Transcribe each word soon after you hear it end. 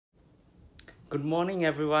Good morning,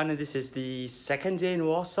 everyone. This is the second day in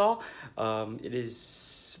Warsaw. It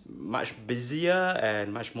is much busier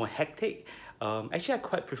and much more hectic. Actually, I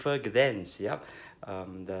quite prefer Gdańsk, yep,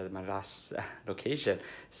 my last location.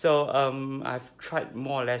 So I've tried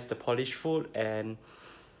more or less the Polish food, and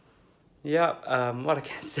yeah, what I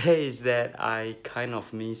can say is that I kind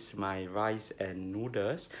of miss my rice and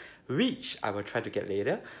noodles, which I will try to get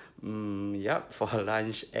later. Yep, for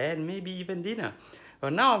lunch and maybe even dinner. Well,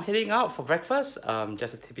 now I'm heading out for breakfast.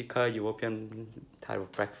 Just a typical European type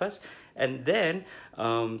of breakfast. And then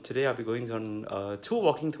today I'll be going on two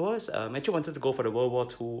walking tours. Actually wanted to go for the World War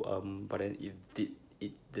II, but then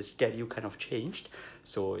the schedule kind of changed,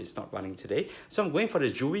 so it's not running today. So I'm going for the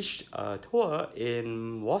Jewish tour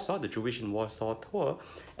in Warsaw, the Jewish in Warsaw tour,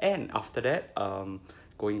 and after that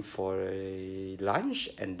going for a lunch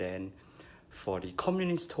and then for the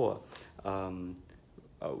communist tour,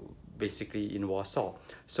 basically in Warsaw.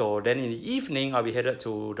 So then in the evening I'll be headed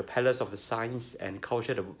to the Palace of the Science and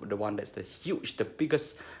Culture, the one that's the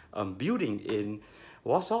biggest building in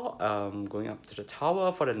Warsaw, going up to the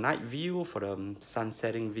tower for the night view, for the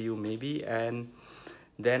sun-setting view maybe. And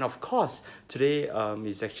then of course today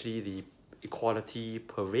is actually the Equality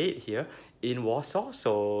Parade here in Warsaw,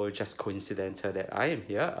 so just coincidental that I am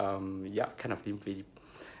here. Yeah, kind of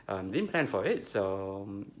didn't plan for it, so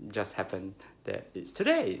just happened that it's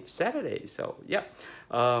today, Saturday. So yeah,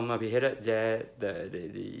 I'll be headed there,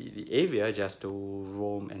 the area, just to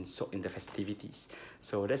roam and soak in the festivities.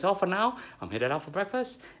 So that's all for now. I'm headed out for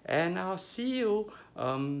breakfast, and I'll see you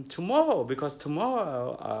tomorrow, because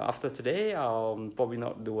tomorrow after today I'll probably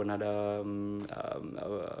not do another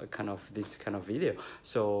this kind of video.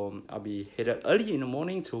 So I'll be headed early in the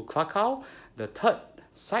morning to Krakow, the third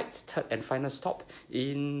and final stop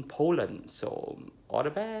in Poland. So all the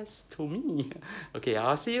best to me. Okay,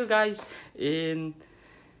 I'll see you guys in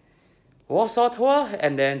Warsaw tour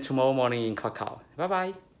and then tomorrow morning in Krakow. Bye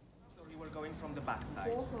bye. So you were going from the back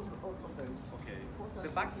side. Okay, the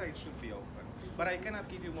back side should be open, but I cannot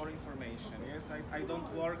give you more information. Yes, I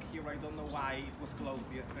don't work here. I don't know why it was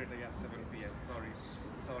closed yesterday at 7 p.m.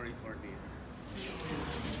 Sorry for this.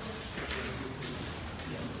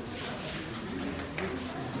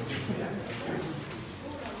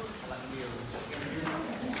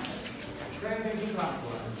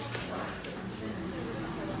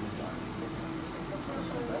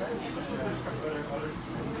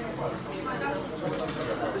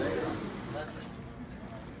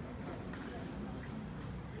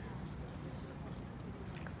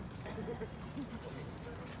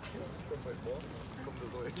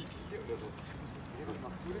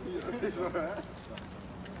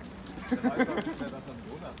 Ich weiß auch nicht, wer das am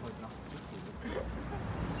Jonas heute Nacht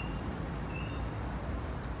ist.